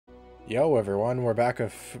Yo everyone, we're back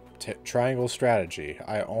with Triangle Strategy.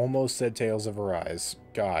 I almost said Tales of Arise.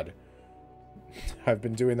 God. I've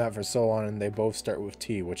been doing that for so long and they both start with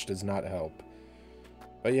T, which does not help.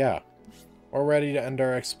 But yeah, we're ready to end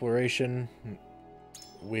our exploration.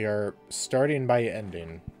 We are starting by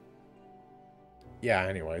ending. Yeah,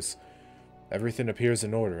 anyways. Everything appears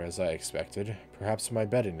in order as I expected. Perhaps my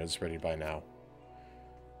bedding is ready by now.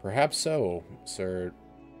 Perhaps so, Sir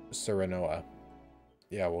Serenoa.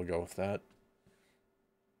 Yeah, we'll go with that.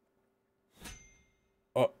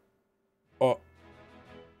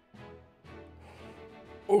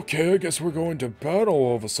 Okay, I guess we're going to battle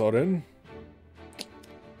all of a sudden.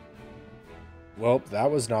 Well,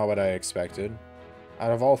 that was not what I expected.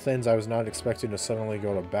 Out of all things, I was not expecting to suddenly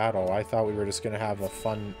go to battle. I thought we were just gonna have a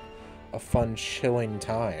fun chilling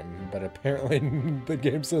time, but apparently the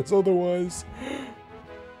game says otherwise.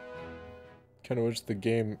 Kind of wish the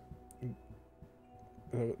game...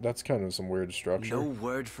 that's kind of some weird structure. No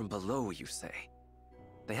word from below, you say?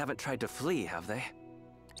 They haven't tried to flee, have they?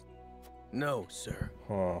 No, sir.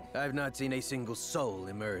 Huh. I've not seen a single soul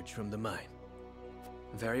emerge from the mine.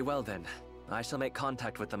 Very well then. I shall make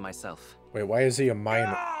contact with them myself. Wait, why is he a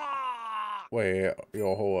mine? Wait,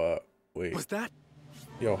 yo, hold up. Wait. Was that?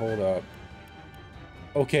 Yo, hold up.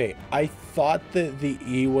 Okay, I thought that the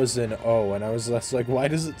E was an O, and I was less like, why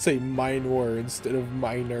does it say minor instead of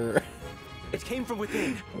minor? It came from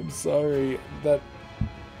within. I'm sorry. That...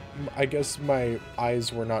 I guess my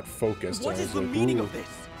eyes were not focused. What is the meaning of this?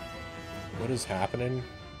 What is happening?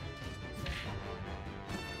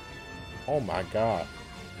 Oh my god.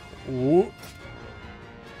 Ooh.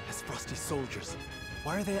 As Frosty's soldiers.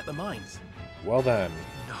 Why are they at the mines? Well then.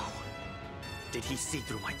 No. Did he see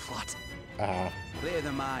through my plot? Clear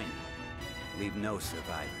the mine. Leave no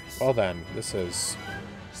survivors. Well then, this is...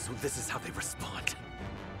 So this is how they respond.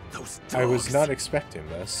 Those dogs. I was not expecting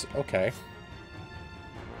this. Okay.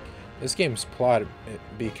 This game's plot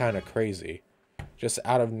be kind of crazy. Just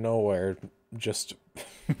out of nowhere, just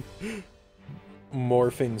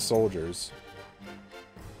morphing soldiers.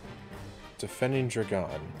 Defending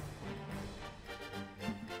Dragon.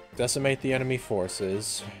 Decimate the enemy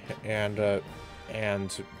forces, and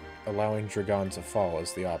allowing Dragon to fall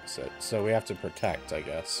is the opposite. So we have to protect, I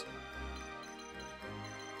guess.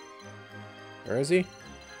 Where is he?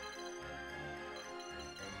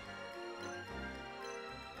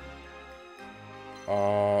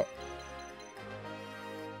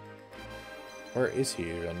 Where is he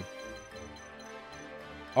even?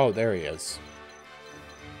 Oh, there he is.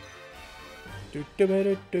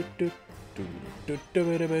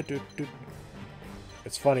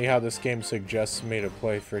 It's funny how this game suggests me to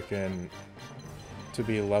play freaking to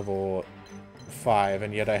be level 5,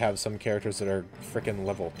 and yet I have some characters that are freaking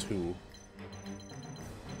level 2.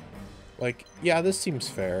 Like, yeah, this seems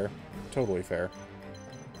fair. Totally fair.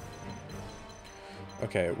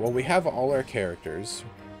 Okay, well, we have all our characters.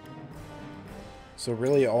 So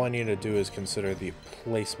really all I need to do is consider the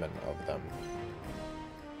placement of them.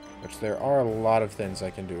 Which there are a lot of things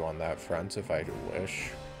I can do on that front if I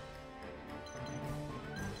wish.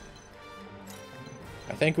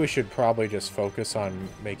 I think we should probably just focus on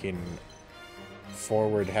making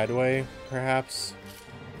forward headway, perhaps.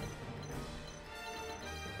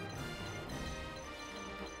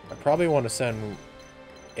 I probably want to send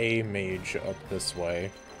a mage up this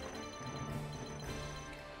way.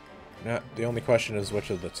 Now, the only question is which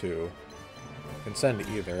of the two. I can send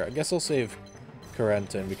either. I guess I'll save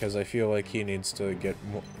Corentin because I feel like he needs to get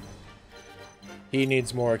more... He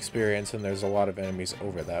needs more experience and there's a lot of enemies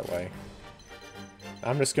over that way.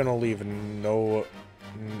 I'm just gonna leave no...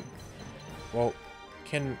 Well,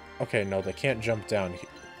 can... Okay, no, they can't jump down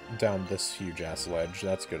this huge-ass ledge.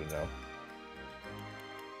 That's good to know.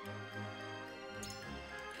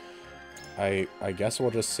 I guess we'll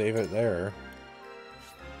just save it there.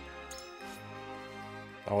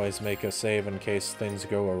 Always make a save in case things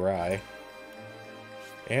go awry.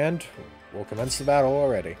 And we'll commence the battle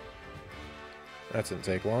already. That didn't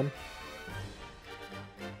take long.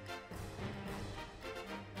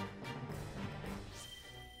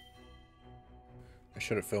 I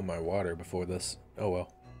should have filled my water before this. Oh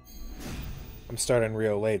well. I'm starting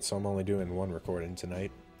real late, so I'm only doing one recording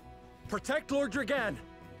tonight. Protect Lord Dragan!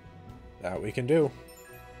 That we can do.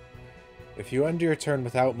 If you end your turn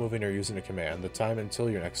without moving or using a command, the time until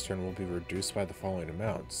your next turn will be reduced by the following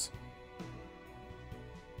amounts.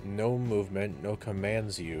 No movement, no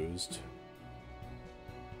commands used.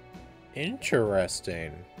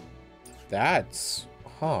 Interesting. That's...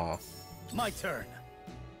 Huh. My turn.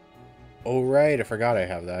 Oh right, I forgot I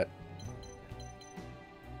have that.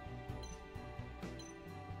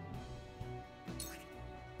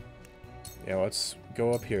 Yeah, let's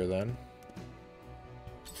go up here then.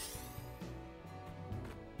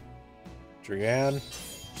 Drigan,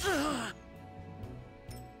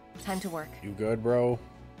 Time to work. you good, bro?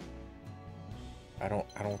 I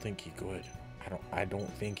don't think he good. I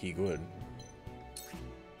don't think he good.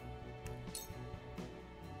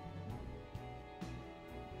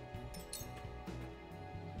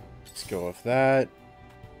 Let's go with that.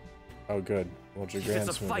 Oh, good. Well,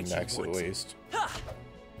 Drigan's moving next at least.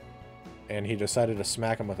 And he decided to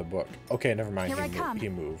smack him with a book. Okay, never mind. He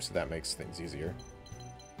moved, so that makes things easier.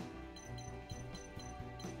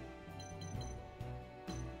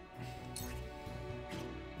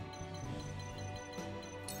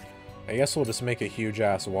 I guess we'll just make a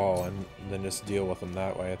huge-ass wall and then just deal with them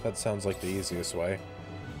that way. That sounds like the easiest way.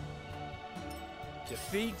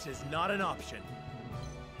 Defeat is not an option.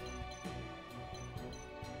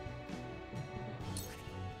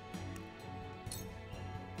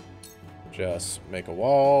 Just make a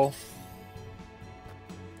wall.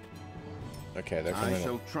 Okay, they're coming. I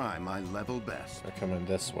shall try my level best. They're coming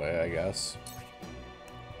this way, I guess.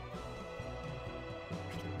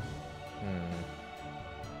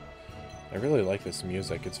 I really like this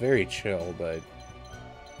music. It's very chill, but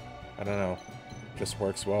I don't know. It just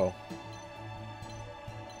works well.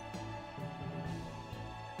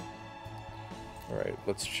 Alright,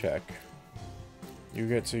 let's check. You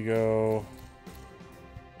get to go...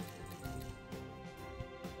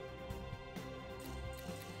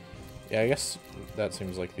 Yeah, I guess that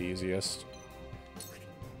seems like the easiest.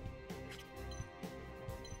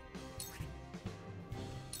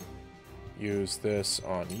 Use this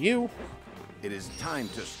on you. It is time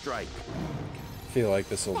to strike. I feel like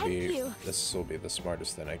this will be the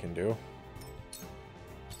smartest thing I can do.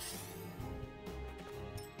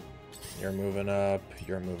 You're moving up.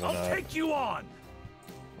 You're moving up. I'll take you on.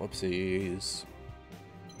 Whoopsies.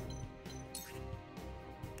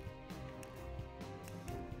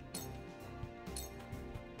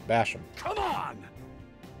 Bash him. Come on.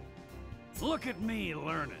 Look at me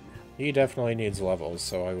learning. He definitely needs levels,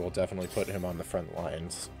 so I will definitely put him on the front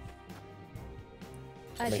lines.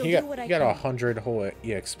 I mean, he got 100 whole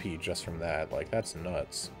EXP just from that. Like, that's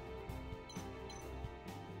nuts.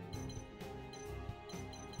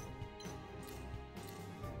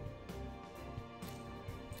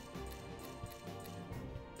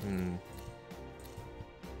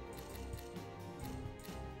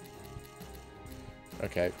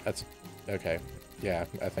 Okay, that's... Okay. Yeah,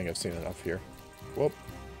 I think I've seen enough here. Whoop.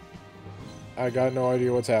 I got no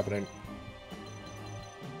idea what's happening.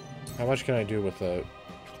 How much can I do with the...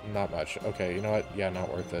 Not much. Okay, you know what? Yeah,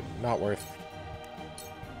 not worth it. Not worth...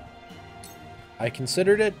 I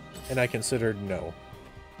considered it, and I considered no.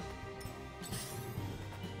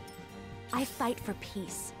 I fight for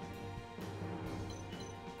peace.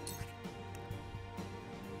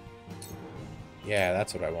 Yeah,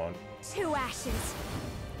 that's what I want. 2 ashes.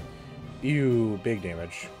 Ew, big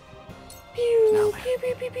damage. Now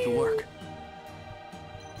then, to work.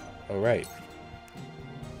 Alright.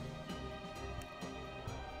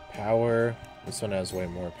 Power. This one has way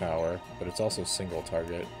more power, but it's also single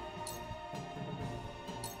target.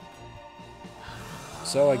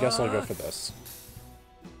 So I guess I'll go for this.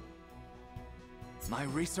 My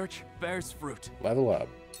research bears fruit. Level up.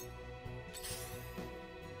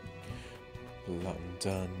 Dun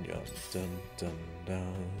dun dun dun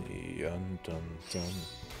dun dun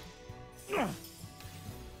dun.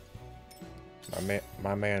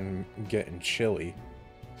 My man getting chilly.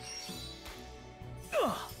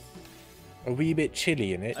 A wee bit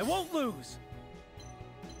chilly in it. I won't lose.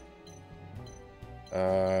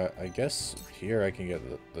 I guess here I can get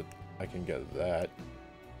I can get that.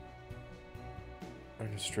 In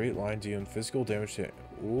a straight line, dealing physical damage to...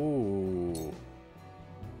 Ooh.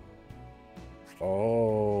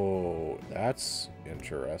 Oh, that's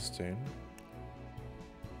interesting.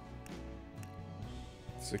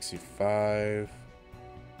 65.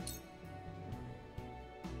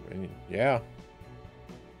 I mean, yeah.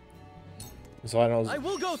 So I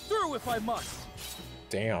will go through if I must.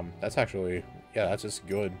 Damn, that's actually... Yeah, that's just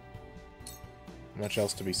good. Not much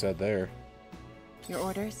else to be said there. Your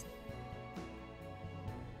orders?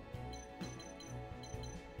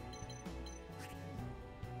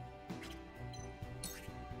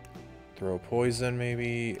 Throw poison,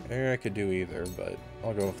 maybe? I could do either, but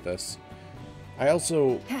I'll go with this. I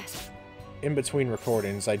also, in between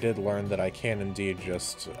recordings, I did learn that I can indeed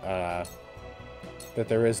just, that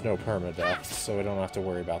there is no permadeath, so I don't have to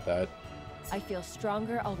worry about that. I feel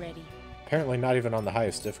stronger already. Apparently not even on the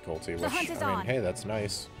highest difficulty, which, hunt is I mean, on. hey, that's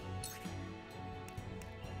nice.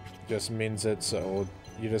 Just means it's,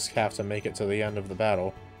 you just have to make it to the end of the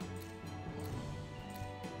battle.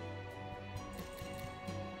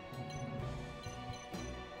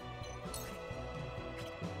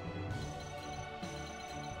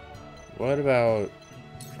 What about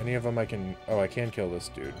any of them I can... Oh, I can kill this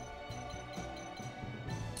dude.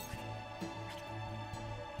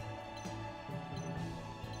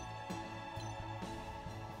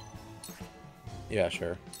 Yeah,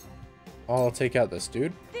 sure. I'll take out this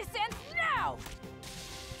dude. This ends now!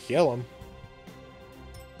 Kill him.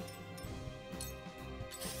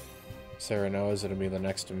 Sarah knows it'll be the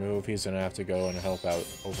next to move. He's gonna have to go and help out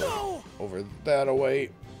over that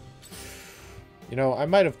away. You know, I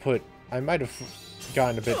might have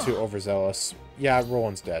gotten a bit too overzealous. Yeah,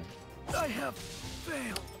 Roland's dead. I have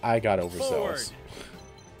failed. I got overzealous.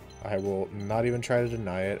 I will not even try to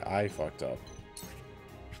deny it. I fucked up.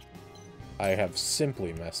 I have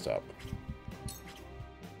simply messed up.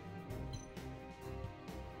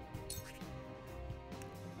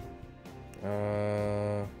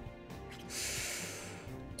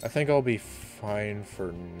 I think I'll be fine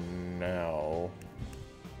for now.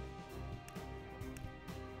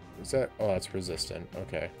 Is that... Oh, that's resistant.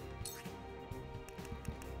 Okay.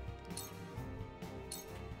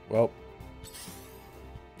 Well.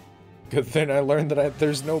 Good thing I learned that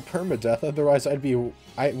there's no permadeath, otherwise I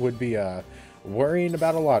would be worrying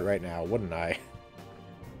about a lot right now, wouldn't I?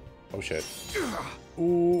 Oh shit.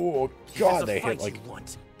 Ooh, god, they hit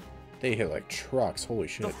like trucks. Holy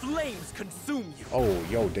shit. The flames consume you. Oh,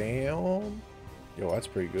 yo, damn. Yo, that's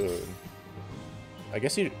pretty good. I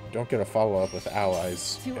guess you don't get a follow-up with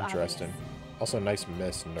allies. Too Interesting. obvious. Also, nice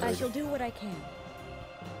miss, nerd. I shall do what I can.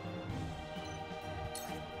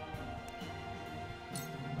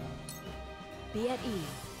 Be at ease.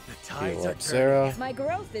 The tides Heal are up turning. Sarah. My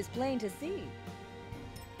growth is plain to see.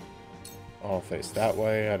 I'll face that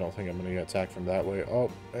way. I don't think I'm going to get attacked from that way. Oh,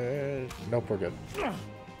 nope, we're good.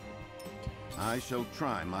 I shall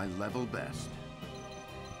try my level best.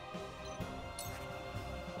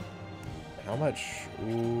 How much?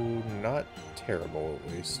 Ooh, not terrible,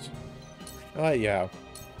 at least. Yeah.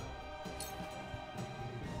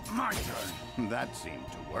 My turn. That seemed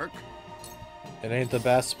to work. It ain't the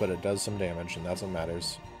best, but it does some damage, and that's what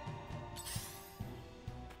matters.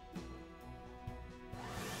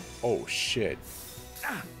 Oh, shit.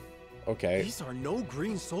 Okay. These are no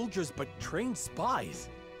green soldiers, but trained spies.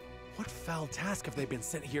 What foul task have they been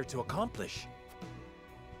sent here to accomplish?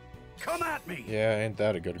 Come at me! Yeah, ain't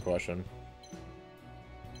that a good question.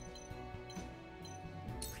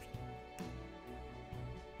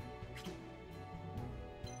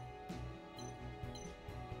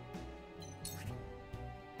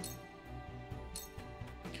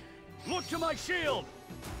 Look to my shield!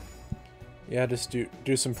 Yeah, just do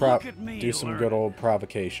some Look at me, do some learn. good old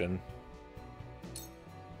provocation.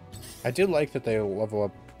 I do like that they level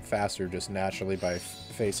up faster just naturally by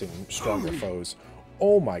facing stronger foes.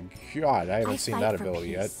 Oh my god, I haven't seen fight that for ability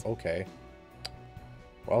yet. peace. Okay.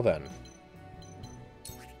 Well then.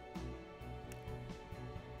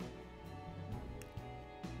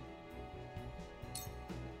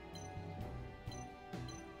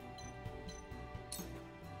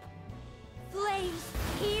 Flames,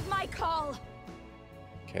 heed my call.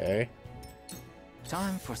 Okay.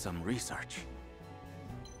 Time for some research.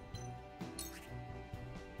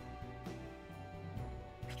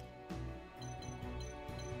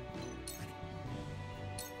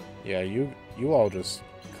 Yeah, you all just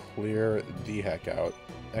clear the heck out.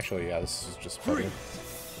 Actually, yeah, this is just better.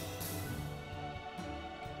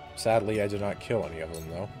 Sadly, I did not kill any of them,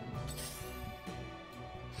 though.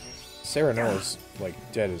 Sereno's, like,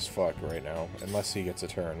 dead as fuck right now, unless he gets a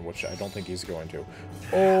turn, which I don't think he's going to.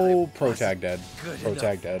 Oh, Protag dead.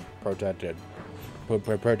 Protag dead. Protag dead. I'm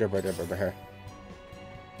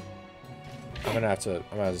gonna have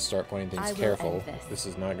to start playing I things will careful. end this. This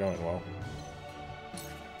is not going well.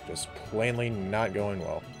 Just plainly not going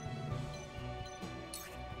well.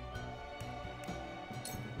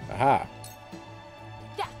 Aha!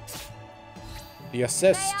 Yeah. The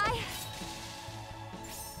assist! May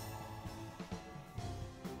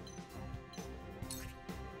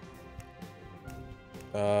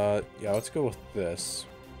Yeah, let's go with this.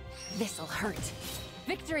 This'll hurt.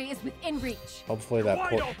 Victory is within reach. Hopefully that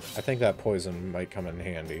I think that poison might come in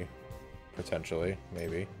handy. Potentially,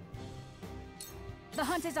 maybe. The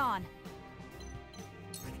hunt is on.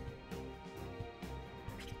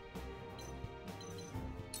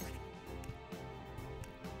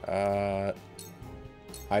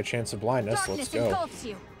 High chance of blindness, let's Darkness go. engulfs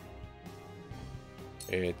you.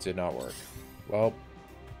 It did not work. Well,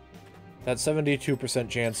 that 72%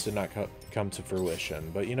 chance did not come to fruition,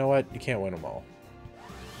 but you know what? You can't win them all.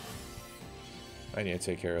 I need to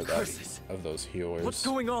take care of that, Curses. of those healers. What's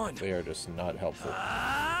going on? They are just not helpful.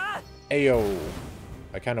 Ah! Ayo!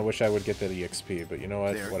 I kind of wish I would get the EXP, but you know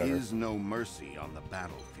what? There Whatever. is no mercy on the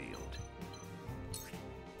battlefield.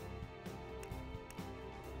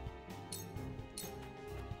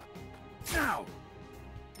 Now!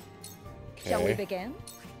 Shall we Okay. begin?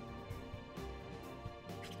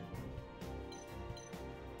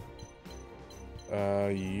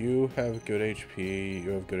 You have good HP.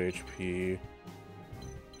 You have good HP.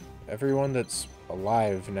 Everyone that's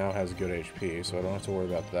alive now has good HP, so I don't have to worry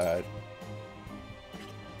about that.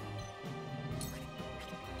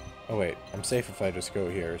 Oh wait, I'm safe if I just go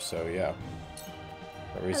here, so yeah.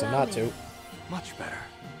 No reason Allow not me. to. Much better.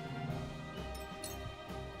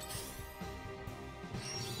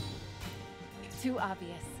 Too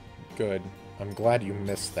obvious. Good. I'm glad you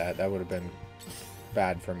missed that. That would have been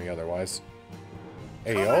bad for me otherwise.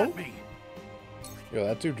 Hey, Come yo? at me! Yo,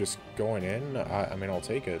 that dude just going in? I mean, I'll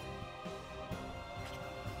take it.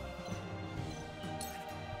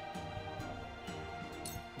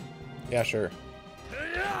 Yeah, sure.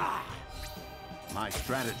 My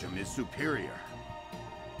stratagem is superior.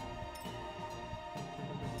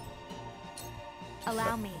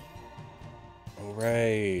 Allow me.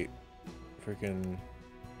 Alright. Freaking...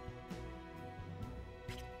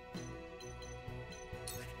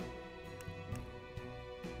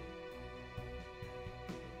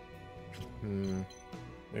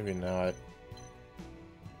 Maybe not.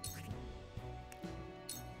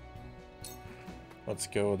 Let's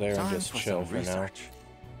go there and Time just for chill some for research.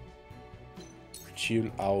 now.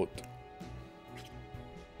 Chill out.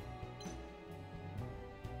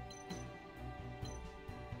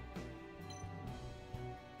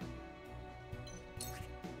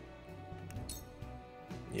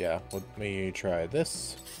 Yeah, let me try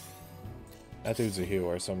this. That dude's a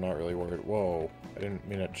healer, so I'm not really worried. Whoa, I didn't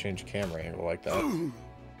mean to change camera angle like that.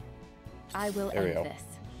 I will There we end go. this.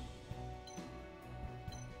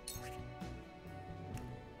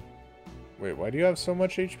 Wait, why do you have so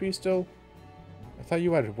much HP still? I thought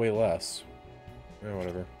you had way less. Eh,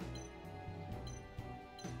 whatever.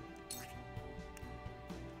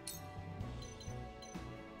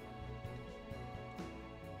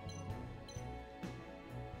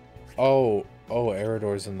 Oh,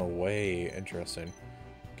 Eridor's in the way. Interesting.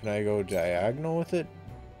 Can I go diagonal with it?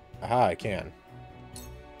 Aha, I can.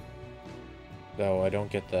 Though I don't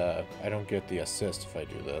get the assist if I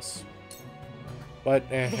do this. But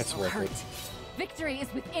This it's will worth hurt. it. Victory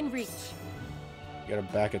is within reach. You got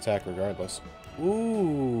a back attack regardless.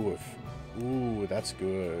 Ooh, ooh, that's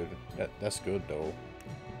good. That's good though.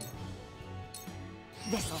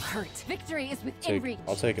 This'll hurt. Victory is within reach.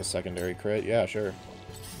 I'll take a secondary crit. Yeah, sure.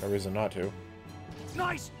 No reason not to.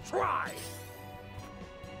 Nice try!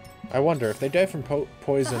 I wonder if they die from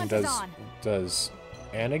poison. hunt is on. Does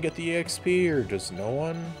Anna get the EXP or does no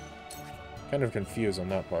one? Kind of confused on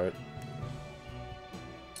that part.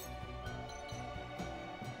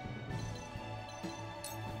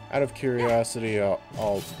 Out of curiosity, I'll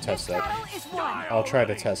test This that. battle is won. I'll try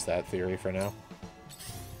to test that theory for now.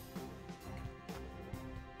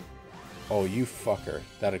 Oh, you fucker.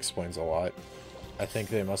 That explains a lot. I think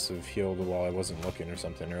they must have healed while I wasn't looking or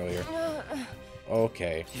something earlier.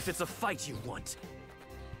 Okay. If it's a fight you want.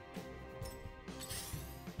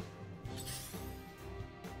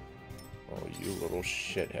 Oh, you little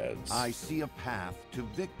shitheads. I see a path to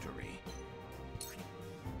victory.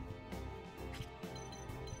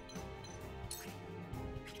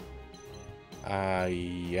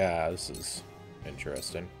 Yeah, this is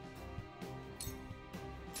interesting.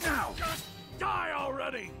 Now! Die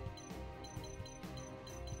already!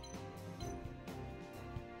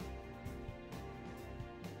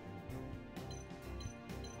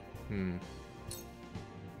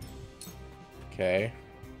 Okay.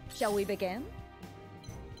 Shall we begin?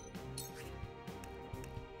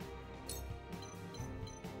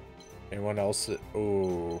 Anyone else?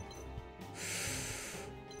 Ooh.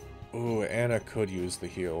 Ooh, Anna could use the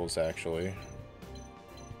heals, actually.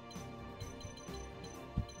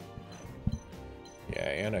 Yeah,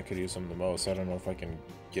 Anna could use them the most. I don't know if I can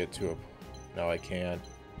get to a... No, I can't.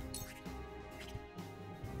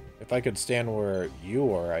 If I could stand where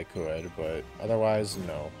you are, I could, but otherwise,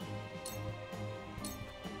 no.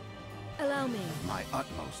 Allow me. My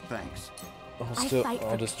utmost thanks. fight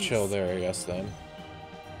I'll for just peace. chill there, I guess, then.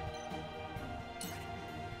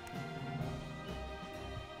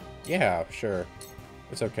 Yeah, sure.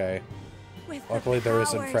 It's okay. With Luckily, the there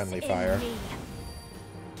isn't powers friendly in fire. me.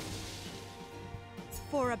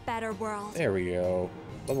 For a better world. There we go.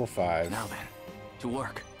 Level 5. Now then, to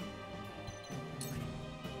work.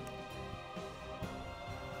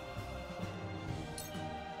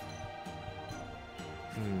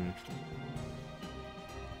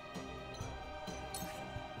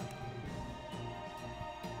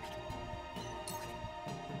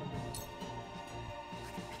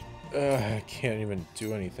 I can't even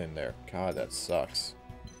do anything there. God, that sucks.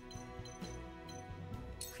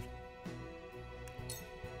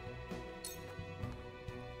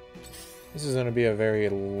 This is gonna be a very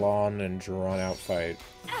long and drawn-out fight.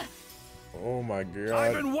 Oh my god.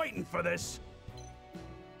 I've been waiting for this.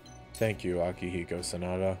 Thank you, Akihiko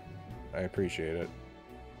Sanada. I appreciate it.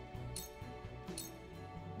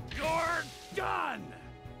 You're done.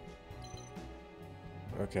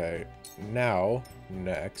 Okay, now,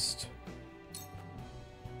 next.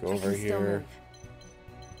 Go I over can still here. move.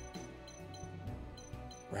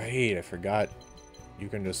 Right, I forgot. You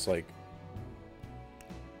can just, like...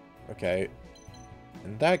 Okay.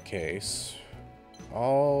 In that case...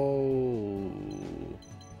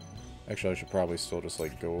 Actually, I should probably still just,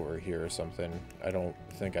 like, go over here or something. I don't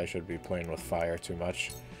think I should be playing with fire too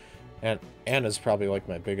much. And Anna's probably, like,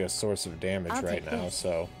 my biggest source of damage I'll right take now, this.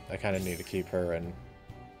 so I kind of need to keep her in.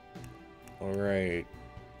 Alright.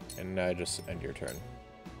 And now just end your turn.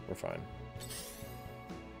 We're fine.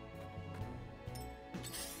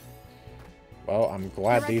 Well, I'm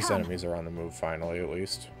glad Here I these come. enemies are on the move finally, at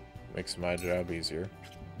least. Makes my job easier.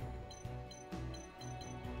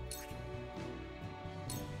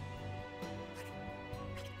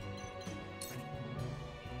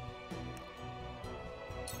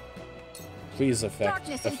 Please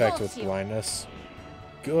Darkness affect engulfs with you. blindness.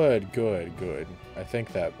 Good, good, good. I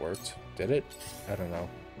think that worked. Did it? I don't know.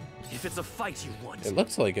 If it's a fight you want, It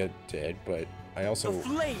looks like it did, but I the also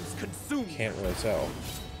flames consume you. can't really tell.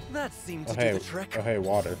 That seemed Oh to hey, do the trick. oh hey,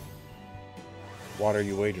 water. What are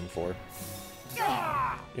you waiting for?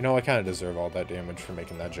 You know, I kind of deserve all that damage for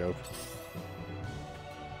making that joke.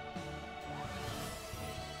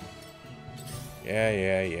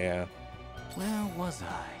 Yeah. Where was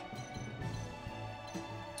I?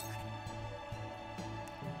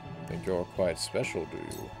 Think you're quite special, do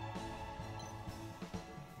you?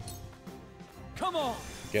 Come on.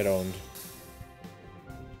 Get owned.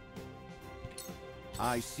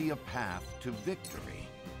 I see a path to victory.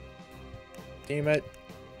 Damn it.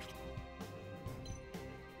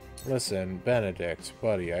 Listen, Benedict,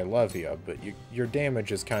 buddy, I love you, but your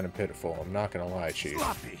damage is kind of pitiful. I'm not gonna lie, Chief.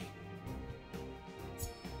 Sloppy.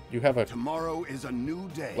 You have a Tomorrow is a new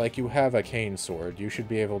day. like you have a cane sword. You should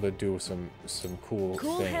be able to do some cool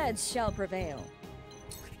Cool things. heads shall prevail.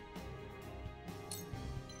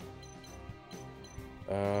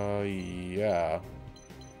 Yeah.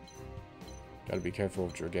 Gotta be careful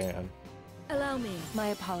with Dragan. Allow me. My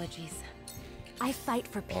apologies. I fight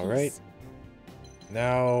for peace. Alright.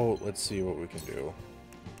 Now, let's see what we can do.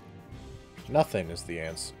 Nothing is the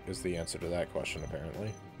answer to that question,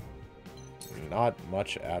 apparently. Not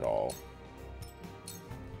much at all.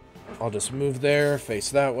 I'll just move there, face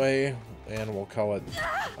that way, and we'll call it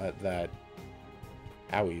that.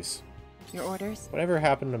 Owies. Your orders? Whatever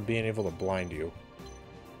happened to being able to blind you?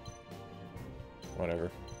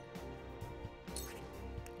 Whatever.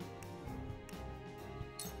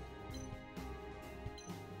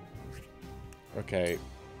 Okay.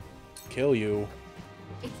 Kill you.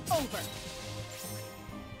 It's over.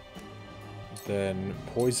 Then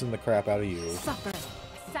poison the crap out of you. Suffer.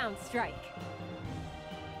 Sound strike.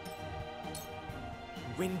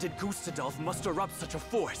 When did Gustadolf muster up such a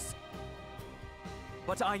force?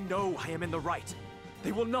 But I know I am in the right.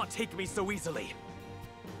 They will not take me so easily.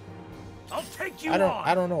 I'll take you on!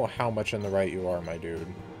 I don't know how much in the right you are, my dude.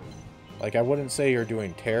 Like, I wouldn't say you're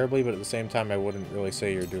doing terribly, but at the same time, I wouldn't really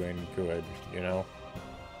say you're doing good, you know?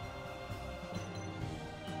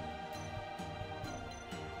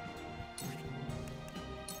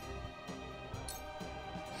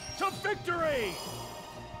 To victory!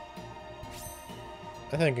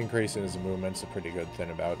 I think increasing his movement's a pretty good thing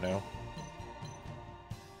about now.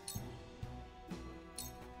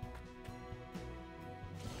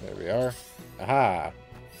 There we are. Aha!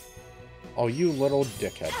 Oh, you little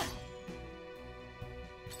dickhead.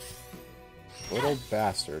 Little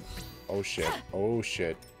bastard. Oh shit. Oh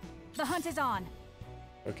shit. The hunt is on.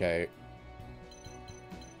 Okay.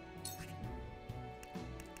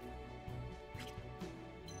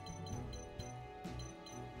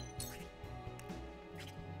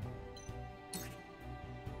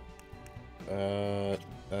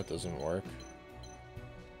 That doesn't work.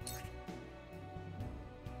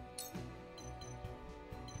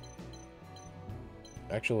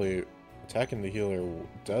 Actually, attacking the healer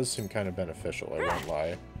does seem kind of beneficial, I won't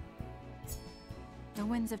lie. The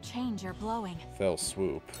winds of change are blowing. Fell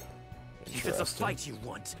swoop. If it's a Interesting. fight you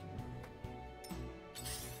want,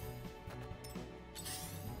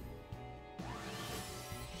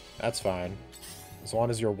 That's fine. As long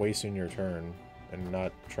as you're wasting your turn and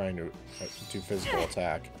not trying to do physical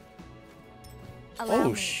attack. Allow Oh,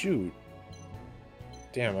 me. shoot.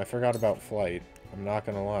 Damn, I forgot about flight. I'm not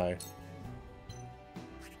gonna lie.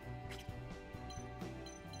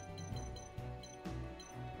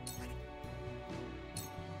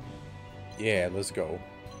 Yeah, let's go.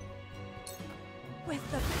 With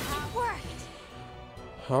the power.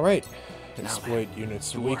 Alright. Now Exploit then,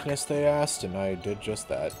 units' to work. weakness, they asked, and I did just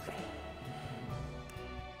that.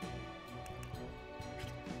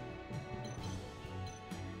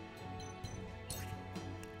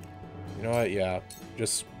 You know what? Yeah.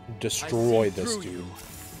 Just destroy this dude.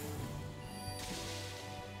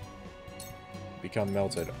 Become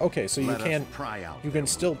melted. Okay, so you Let us can pry out you can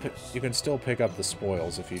still pick up the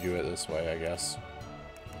spoils if you do it this way, I guess.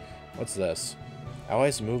 What's this?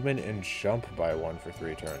 Allies movement and jump by 1 for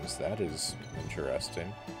 3 turns. That is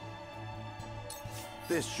interesting.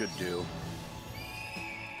 This should do.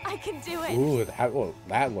 I can do it. Ooh,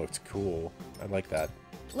 that looked cool. I like that.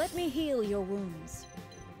 Let me heal your wounds.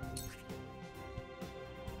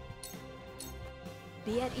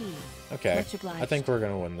 Be at ease. Okay, Much obliged. I think we're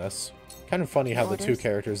gonna win this. Kind of funny how the two Orders?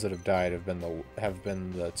 characters that have died have been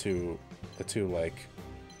the two like,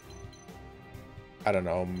 I don't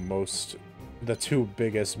know, the two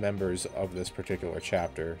biggest members of this particular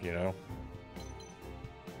chapter, you know?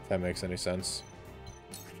 If that makes any sense.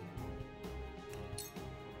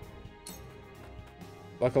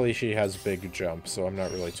 Luckily she has big jump, so I'm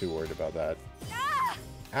not really too worried about that.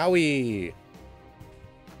 Owie!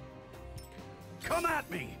 Come at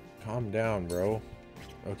me! Calm down, bro.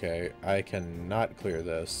 Okay, I cannot clear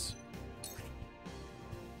this.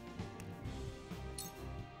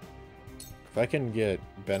 If I can get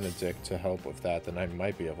Benedict to help with that, then I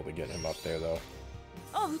might be able to get him up there, though.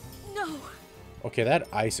 Oh, no. Okay, that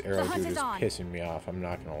ice arrow hunt dude is is on. pissing me off, I'm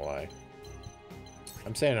not gonna lie.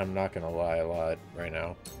 I'm saying I'm not gonna lie a lot right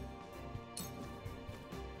now.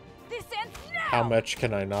 This ends now. How much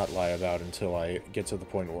can I not lie about until I get to the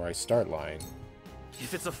point where I start lying?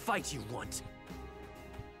 If it's a fight you want,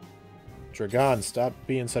 Dragon, stop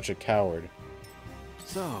being such a coward.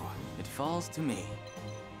 So, it falls to me.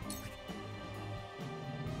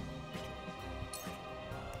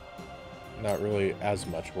 Not really as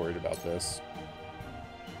much worried about this.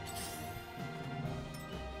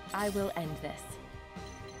 I will end this.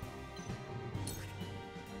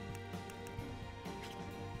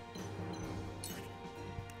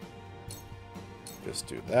 Just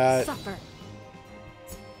do that. Suffer.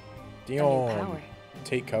 Dion. power.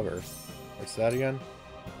 Take cover. What's that again?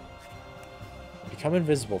 Become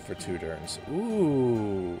invisible for 2 turns.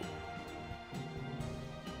 Ooh.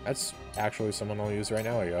 That's actually someone I'll use right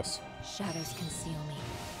now, I guess. Shadows conceal me.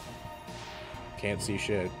 Can't see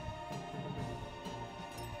shit.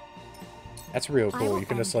 That's real I cool. will You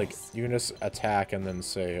can end just like, this. you can just attack and then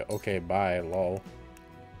say, okay, bye, lol.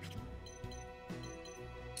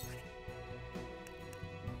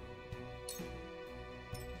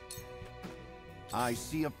 I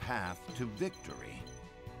see a path to victory.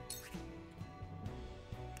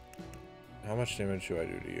 How much damage do I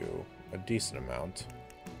do to you? A decent amount.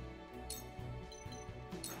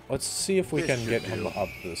 Let's see if we This can get should him do. up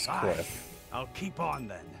this cliff. I'll keep on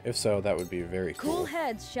then. If so, that would be very Cool cool.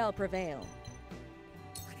 heads shall prevail.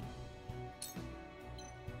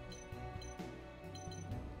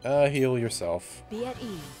 Heal yourself. Be at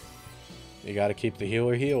ease. You gotta keep the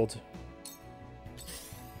healer healed.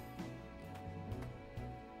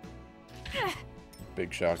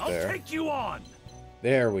 Big shock I'll there. take you on!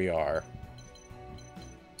 There we are.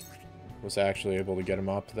 Was actually able to get him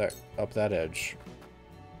up that edge.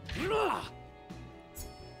 Ugh!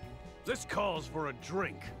 This calls for a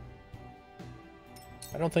drink.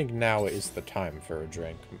 I don't think now is the time for a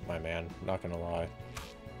drink, my man. Not gonna lie.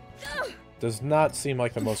 Does not seem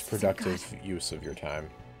like the most productive use of your time.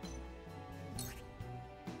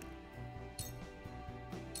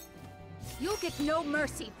 You'll get no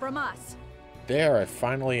mercy from us. There, I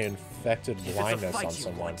finally infected If it's a blindness fight on you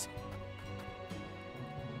someone. want,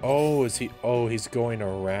 Oh, is he? Oh, he's going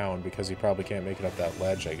around because he probably can't make it up that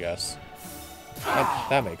ledge, I guess.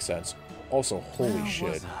 That makes sense. Also, holy Where shit.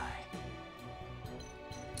 was I?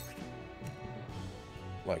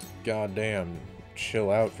 Like, goddamn, chill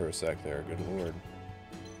out for a sec there, good lord.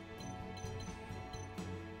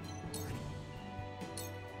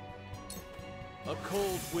 A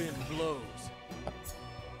cold wind blows.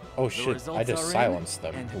 Oh The shit, I results just are in, silenced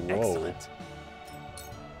them. and Whoa. excellent.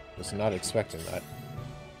 Was not expecting that.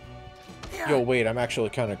 Yo, wait, I'm actually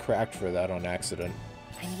kind of cracked for that on accident.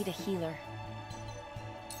 I need a healer.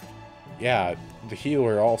 Yeah, the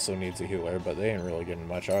healer also needs a healer, but they ain't really getting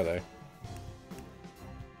much, are they?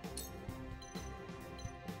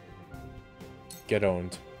 Get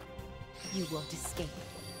owned. You won't escape.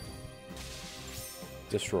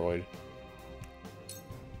 Destroyed.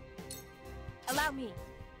 Allow me.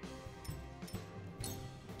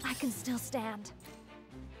 I can still stand.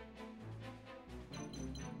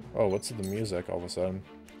 Oh, what's the music all of a sudden?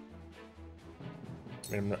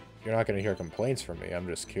 I mean, you're not going to hear complaints from me. I'm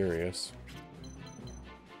just curious.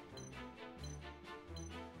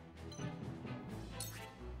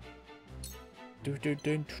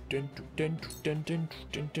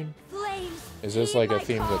 Is this like a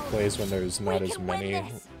theme that plays when there's not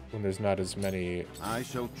as many I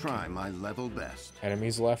shall try my level best.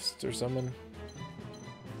 enemies left or something?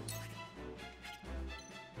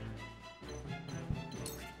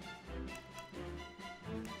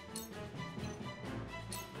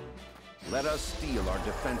 Let us steel our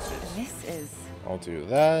defenses. This is... I'll do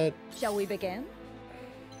that. Shall we begin?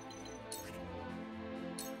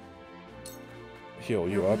 Heal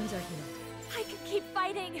you up. Wounds are healed. I can keep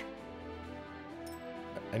fighting!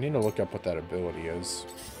 I need to look up what that ability is.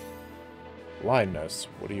 Blindness.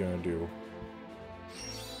 What are you gonna do?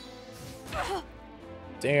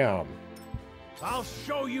 Damn. I'll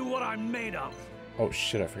show you what I'm made of. Oh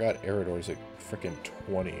shit, I forgot Eridor's at freaking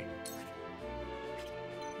 20.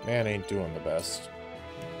 Man ain't doing the best.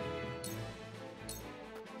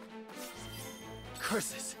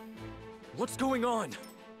 Curses! What's going on?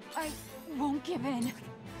 I won't give in.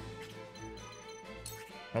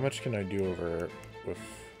 How much can I do over with...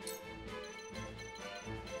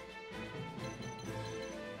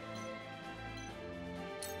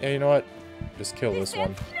 Yeah, you know what? Just kill this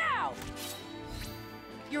one. Now!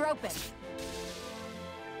 You're open.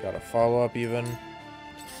 Got a follow-up even.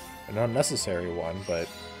 An unnecessary one, but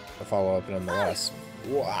a follow-up nonetheless.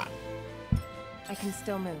 Wah! I can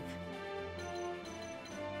still move.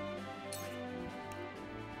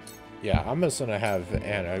 Yeah, I'm just gonna have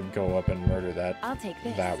Anna go up and murder I'll take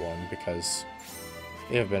this. that one because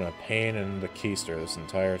they have been a pain in the keister this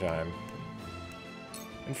entire time.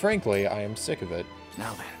 And frankly, I am sick of it.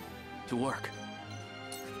 Now then, to work.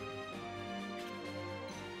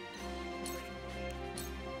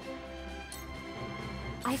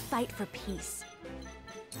 I fight for peace.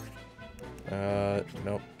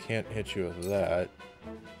 Nope, can't hit you with that.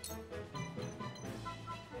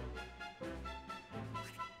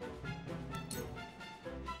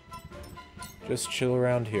 Just chill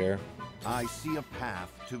around here. I see a path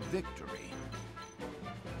to victory.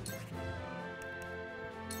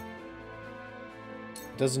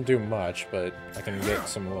 Doesn't do much, but I can get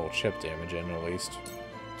some little chip damage in at least.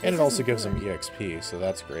 And it also gives him EXP, so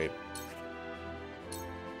that's great.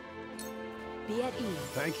 Be at ease.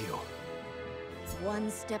 Thank you. It's one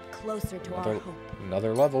step closer to our hope.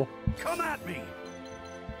 Another level. Come at me!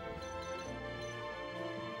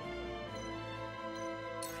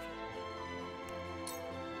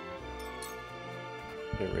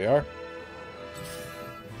 Here we are.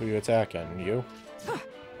 Who you attacking? You?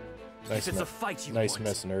 Nice, If it's a fight you nice want.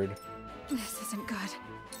 miss, nerd. This isn't good.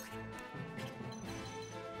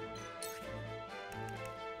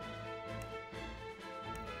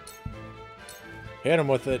 Hit him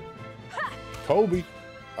with it. Kobe.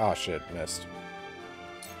 Oh shit, missed.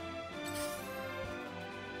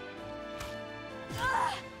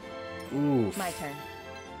 Oof. My turn.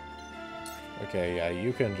 Okay, yeah,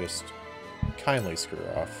 you can just kindly screw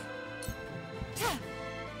off.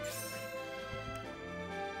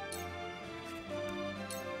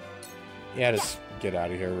 Yeah, just get out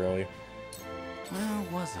of here, really.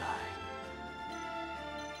 Where was I?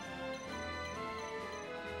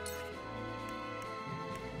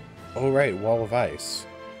 Oh, right, wall of ice.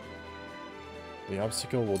 The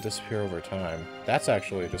obstacle will disappear over time. That's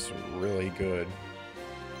actually just really good.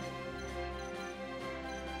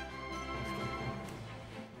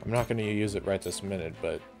 I'm not going to use it right this minute,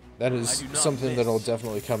 but that is something that'll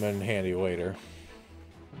definitely come in handy later.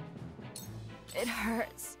 It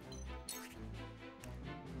hurts.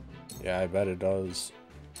 Yeah, I bet it does.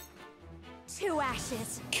 2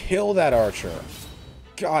 ashes. Kill that archer.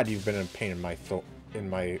 God, you've been a pain in my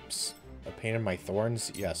pain in my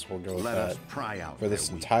thorns. Yes, we'll go with Let that. us pry out For this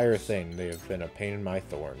their entire weakness. thing, they have been a pain in my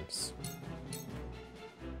thorns.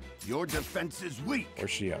 Your defense is weak. Or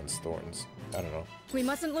Shion's thorns. I don't know. We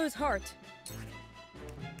mustn't lose heart.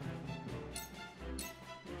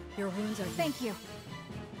 Your wounds are healed. Thank you.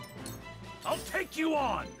 I'll take you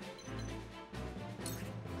on!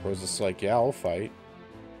 Rosa's like, yeah, I'll fight.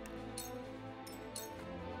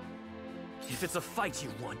 If it's a fight you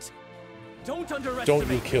want, don't underestimate Don't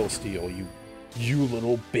you me. kill Steel, you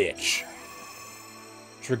little bitch.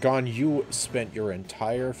 Dragon, you spent your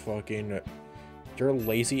entire fucking... Your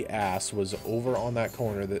lazy ass was over on that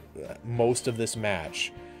corner that most of this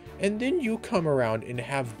match. And then you come around and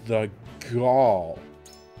have the gall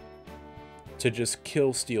to just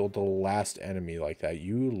kill Steel, the last enemy like that.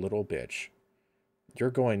 You little bitch.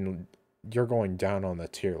 You're going down on the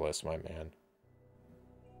tier list, my man.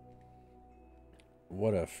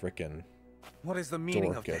 What a frickin' What is the meaning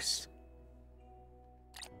of Dorcas. this?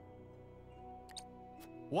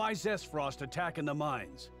 Why's Esfrost attacking the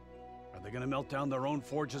mines? Are they gonna melt down their own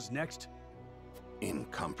forges next?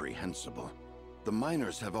 Incomprehensible. The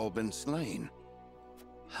miners have all been slain.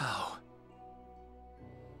 How?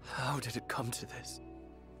 How did it come to this?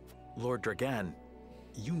 Lord Dragan,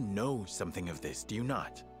 you know something of this, do you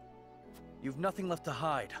not? You've nothing left to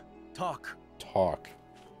hide. Talk. Talk.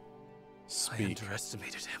 I Speak.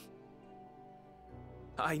 underestimated him.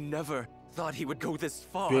 I never thought he would go this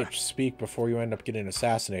far. Bitch, speak before you end up getting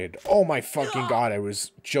assassinated. Oh my fucking god, I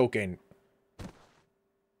was joking.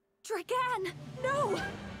 Dragan! No!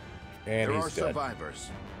 And There are he's dead. survivors.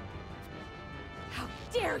 How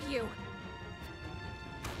dare you!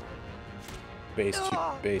 Base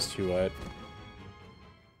Tulette.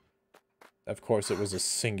 Of course, it was a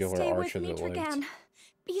singular Stay archer with me, that lived. Dragan.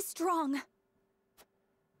 Be strong.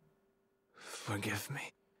 Forgive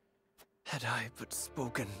me. Had I but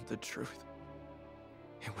spoken the truth,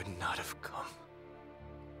 it would not have come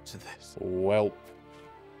to this. Well,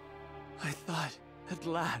 I thought, at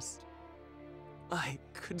last, I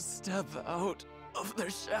could step out of their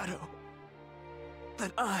shadow.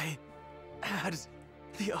 That I had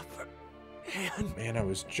the upper hand. man, I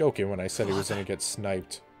was joking when I said he was gonna get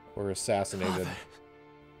sniped or assassinated. Father,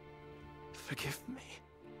 forgive me.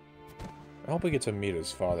 I hope we get to meet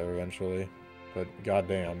his father eventually, but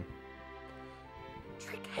goddamn.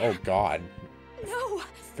 Dragan. Oh god. No!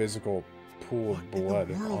 Physical pool of What in blood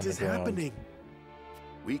the on world the is ground. happening?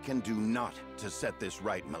 We can do naught to set this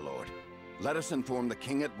right, my lord. Let us inform the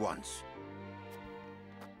king at once.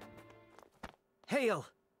 Hail!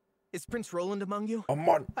 Is Prince Roland among you? A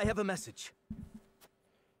month. I have a message.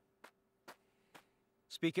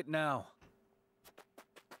 Speak it now.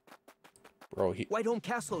 Bro, he... Whiteholm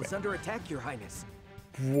Castle is under attack, Your Highness.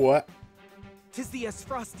 What? 'Tis the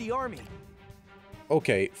Esfrosti army.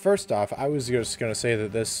 Okay, first off, I was just gonna say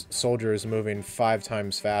that this soldier is moving 5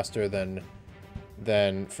 times faster than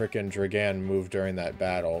frickin' Dragan moved during that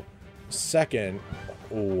battle. Second,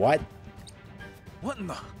 what? What in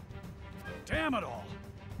the... Damn it all!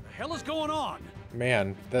 The hell is going on?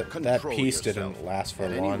 Man, that Control piece yourself. didn't last for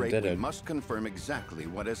At any long, rate, did we it? must confirm exactly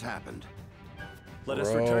what has happened. Let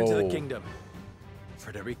us return to the Bro. kingdom.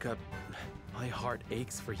 Frederica, my heart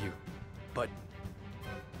aches for you. But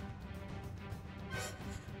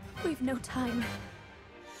We've no time.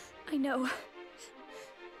 I know.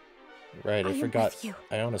 Right, I I am forgot. with you.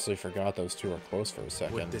 I honestly forgot those two were close for a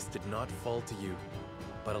second. would this did not fall to you.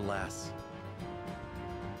 But alas.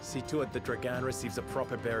 See to it that Dragan receives a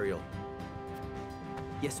proper burial.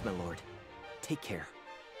 Yes, my lord. Take care.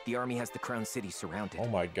 The army has the crown city surrounded. Oh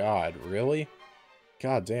my god, really?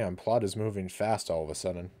 God damn, plot is moving fast all of a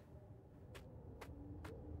sudden.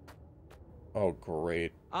 Oh,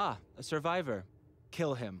 great. Ah, a survivor.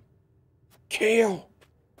 Kill him. Kill!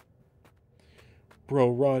 Bro,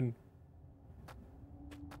 run.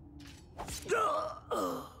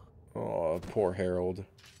 Oh, poor Harold.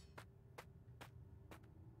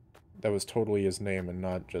 That was totally his name and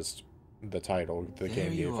not just the title the There game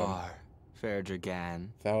gave you him. are, fair Dragan.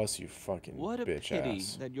 Thous, you fucking What a bitch pity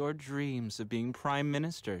ass. that your dreams of being Prime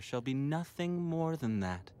Minister shall be nothing more than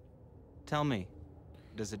that. Tell me,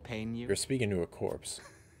 does it pain you? You're speaking to a corpse.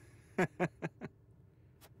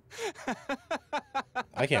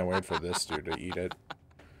 I can't wait for this dude to eat it.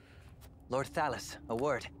 Lord Thalas, a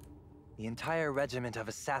word. The entire regiment of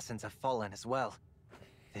assassins have fallen as well.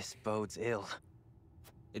 This bodes ill.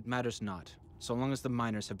 It matters not, so long as the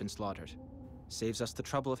miners have been slaughtered. Saves us the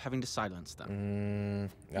trouble of having to silence them.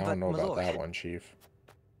 I don't But, know my about lord- that one, Chief.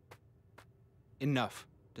 Enough.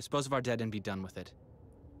 Dispose of our dead and be done with it.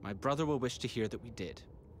 My brother will wish to hear that we did.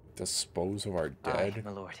 Dispose of our Aye, dead?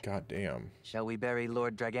 my lord. God damn. Shall we bury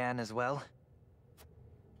Lord Dragan as well?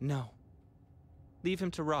 No. Leave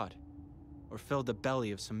him to rot. Or fill the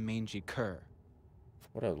belly of some mangy cur.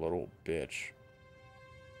 What a little bitch.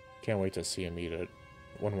 Can't wait to see him eat it,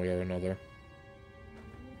 one way or another.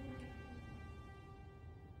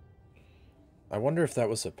 I wonder if that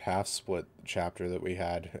was a path split chapter that we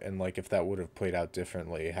had, and like if that would have played out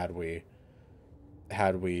differently had we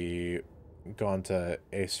gone to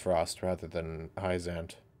Aesfrost rather than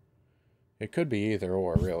Hyzant. It could be either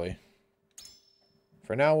or, really.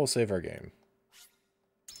 For now, we'll save our game.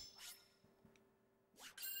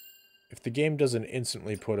 If the game doesn't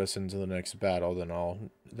instantly put us into the next battle, then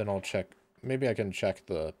I'll check. Maybe I can check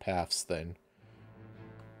the paths thing.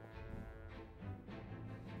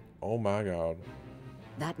 Oh my god.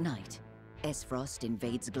 That night, Esfrost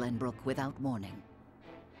invades Glenbrook without warning.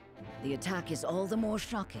 The attack is all the more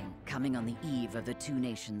shocking, coming on the eve of the two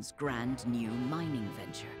nations' grand new mining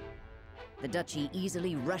venture. The Duchy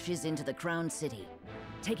easily rushes into the Crown City,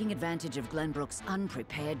 taking advantage of Glenbrook's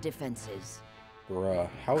unprepared defenses. Bruh,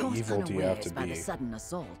 how Caught evil do you have to unawares by be? the sudden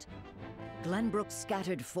assault, Glenbrook's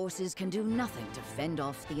scattered forces can do nothing to fend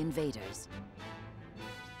off the invaders.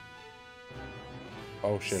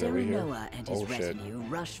 Oh shit, are we here? Serenoa and his Oh shit. retinue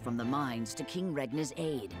rush from the mines to King Regna's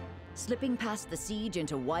aid, slipping past the siege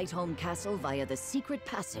into Whiteholm Castle via the secret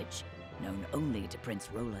passage, known only to Prince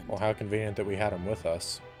Roland. Well, how convenient that we had him with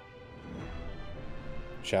us.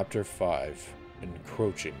 Chapter 5.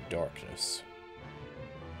 Encroaching Darkness.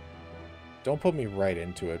 Don't put me right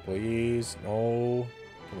into it, please. No.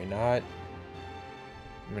 Can we not?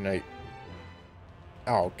 I mean,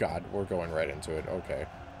 oh, God. We're going right into it. Okay.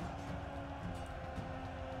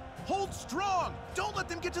 Hold strong! Don't let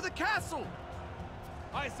them get to the castle!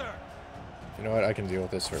 Aye, sir. You know what? I can deal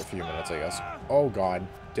with this for a few minutes, I guess. Oh, God.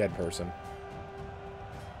 Dead person.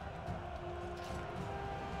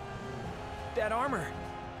 That armor!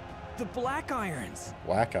 The Black Irons!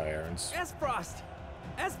 Black Irons? Esfrost!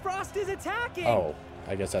 Esfrost is attacking! Oh.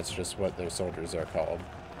 I guess that's just what their soldiers are called.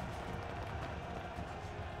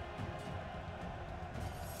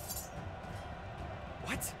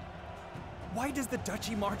 What? Why does the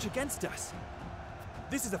Duchy march against us?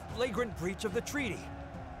 This is a flagrant breach of the treaty.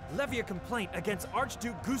 Levy a complaint against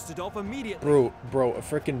Archduke Gustadolf immediately. Bro, a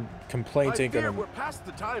freaking complaint ain't gonna... we're past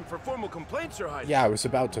the time for formal complaints, Your Highness. Yeah, I was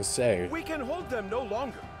about to say. We can hold them no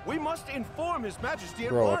longer. We must inform His Majesty at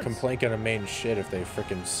Bro, once. a complaint gonna mean shit if they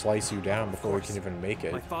freaking slice you down before we can even make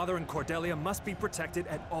it. My father and Cordelia must be protected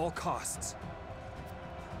at all costs.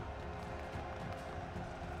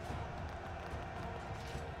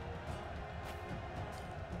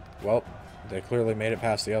 Well, they clearly made it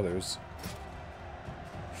past the others.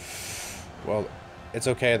 Well, it's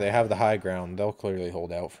okay. They have the high ground. They'll clearly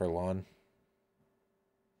hold out for long.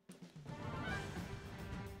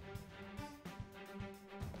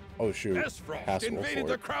 Oh, shoot. Esfrost invaded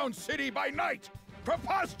the Crown City by night!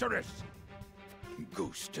 Preposterous!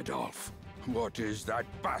 Gustadolf, what is that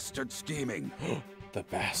bastard scheming? The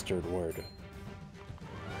bastard word.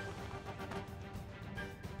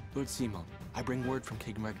 Lord Simo, I bring word from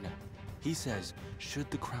King Regna. He says,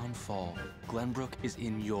 should the crown fall, Glenbrook is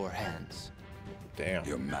in your hands. Damn.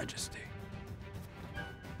 Your Majesty.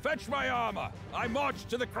 Fetch my armor! I march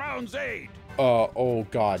to the Crown's aid! Oh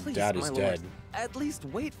god, Please, Dad my is lord, dead. At least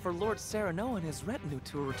wait for Lord Serenoa and his retinue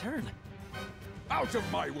to return. Out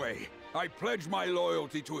of my way! I pledge my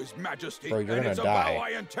loyalty to His Majesty, Bro, you're and gonna it's a die. vow I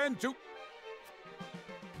intend to...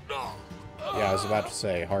 Yeah, I was about to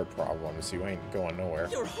say heart problems. You ain't going nowhere.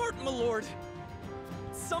 Your heart, my lord!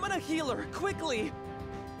 Summon a healer, quickly!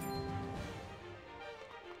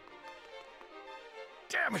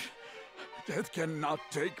 Damn it! Death cannot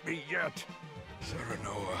take me yet.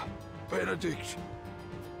 Serenoa, Benedict.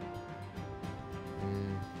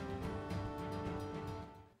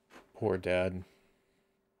 Poor Dad.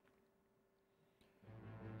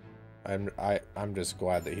 I'm just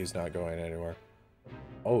glad that he's not going anywhere.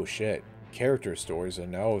 Oh shit. Character stories are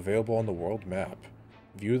now available on the world map.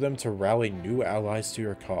 View them to rally new allies to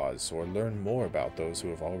your cause, or learn more about those who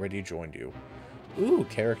have already joined you. Ooh,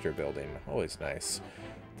 character building. Always nice.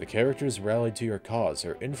 The characters rallied to your cause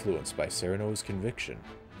are influenced by Serenoa's conviction.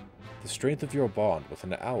 The strength of your bond with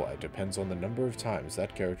an ally depends on the number of times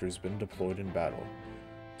that character has been deployed in battle.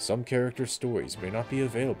 Some character stories may not be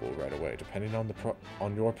available right away, depending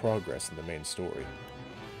on your progress in the main story.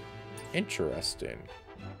 Interesting.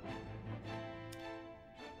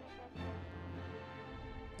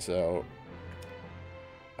 So,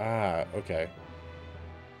 okay.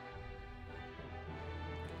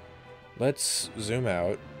 Let's zoom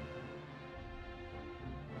out.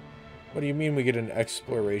 What do you mean we get an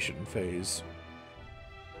exploration phase?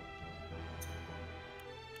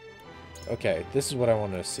 Okay, this is what I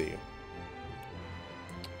want to see.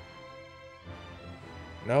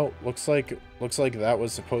 No, looks like that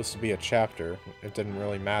was supposed to be a chapter. It didn't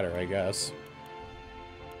really matter, I guess.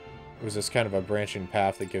 It was just kind of a branching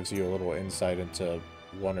path that gives you a little insight into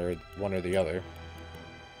one or the other.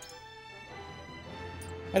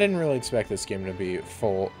 I didn't really expect this game to be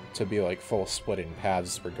full splitting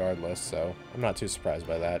paths regardless, so I'm not too surprised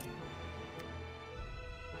by that.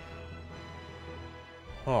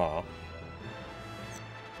 Huh.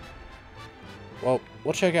 Well,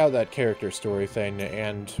 we'll check out that character story thing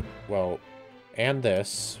and, well, and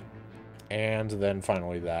this, and then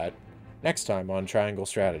finally that, next time on Triangle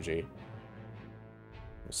Strategy.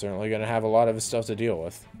 We're certainly going to have a lot of stuff to deal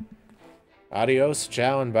with. Adios,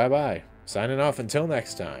 ciao, and bye-bye. Signing off until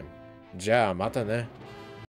next time. Ja, mata ne.